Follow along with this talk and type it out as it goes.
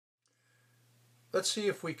Let's see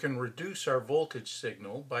if we can reduce our voltage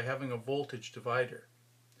signal by having a voltage divider.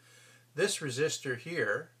 This resistor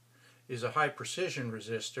here is a high precision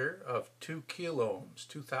resistor of 2 kilo ohms,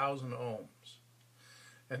 2000 ohms.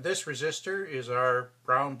 And this resistor is our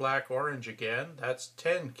brown, black, orange again. That's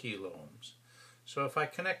 10 kilo ohms. So if I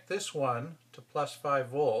connect this one to plus 5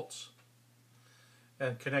 volts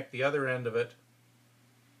and connect the other end of it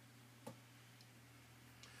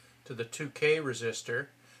to the 2K resistor,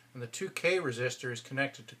 and the 2K resistor is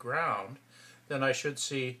connected to ground, then I should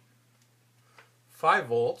see 5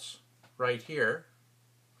 volts right here,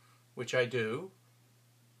 which I do,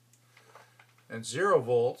 and 0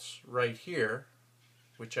 volts right here,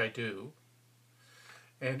 which I do.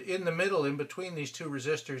 And in the middle, in between these two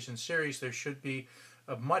resistors in series, there should be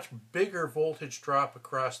a much bigger voltage drop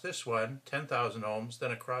across this one, 10,000 ohms,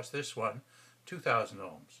 than across this one, 2,000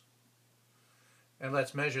 ohms. And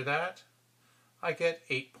let's measure that. I get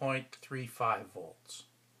 8.35 volts.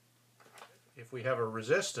 If we have a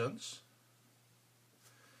resistance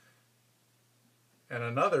and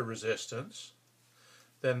another resistance,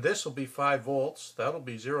 then this will be 5 volts, that'll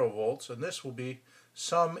be 0 volts, and this will be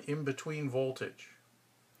some in-between voltage.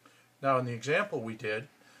 Now in the example we did,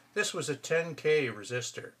 this was a 10K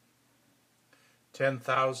resistor,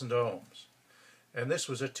 10,000 ohms, and this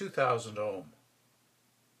was a 2,000 ohm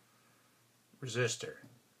resistor.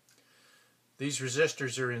 These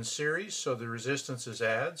resistors are in series, so the resistances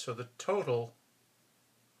add, so the total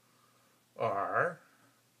R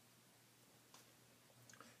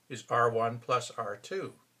is R1 plus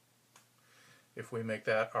R2, if we make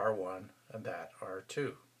that R1 and that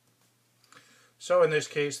R2. So in this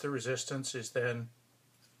case the resistance is then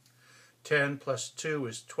 10 plus 2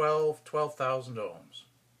 is 12,000 ohms.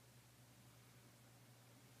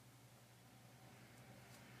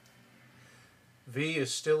 V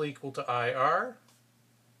is still equal to IR,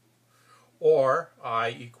 or I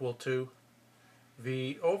equal to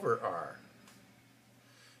V over R.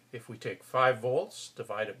 If we take 5 volts,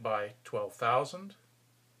 divide it by 12,000,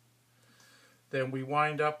 then we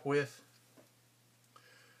wind up with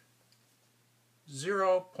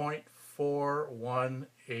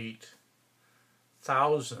 0.418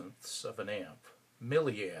 thousandths of an amp,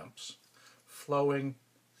 milliamps, flowing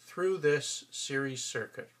through this series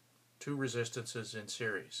circuit, two resistances in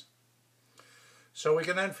series. So we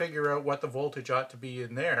can then figure out what the voltage ought to be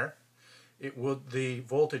in there. The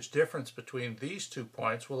voltage difference between these 2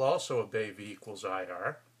 points will also obey V equals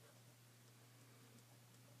IR.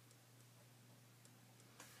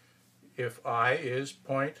 If I is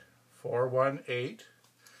 0.418,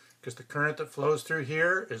 because the current that flows through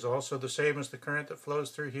here is also the same as the current that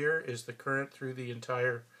flows through here, is the current through the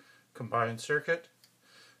entire combined circuit.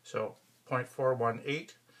 So 0.418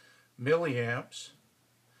 milliamps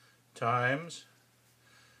times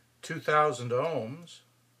 2,000 ohms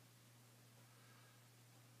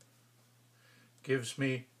gives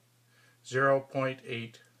me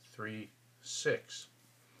 0.836.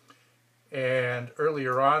 And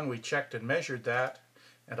earlier on we checked and measured that,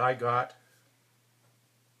 and I got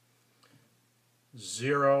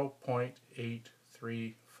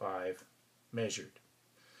 0.835 measured.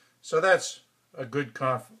 So that's a good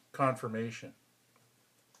confirmation.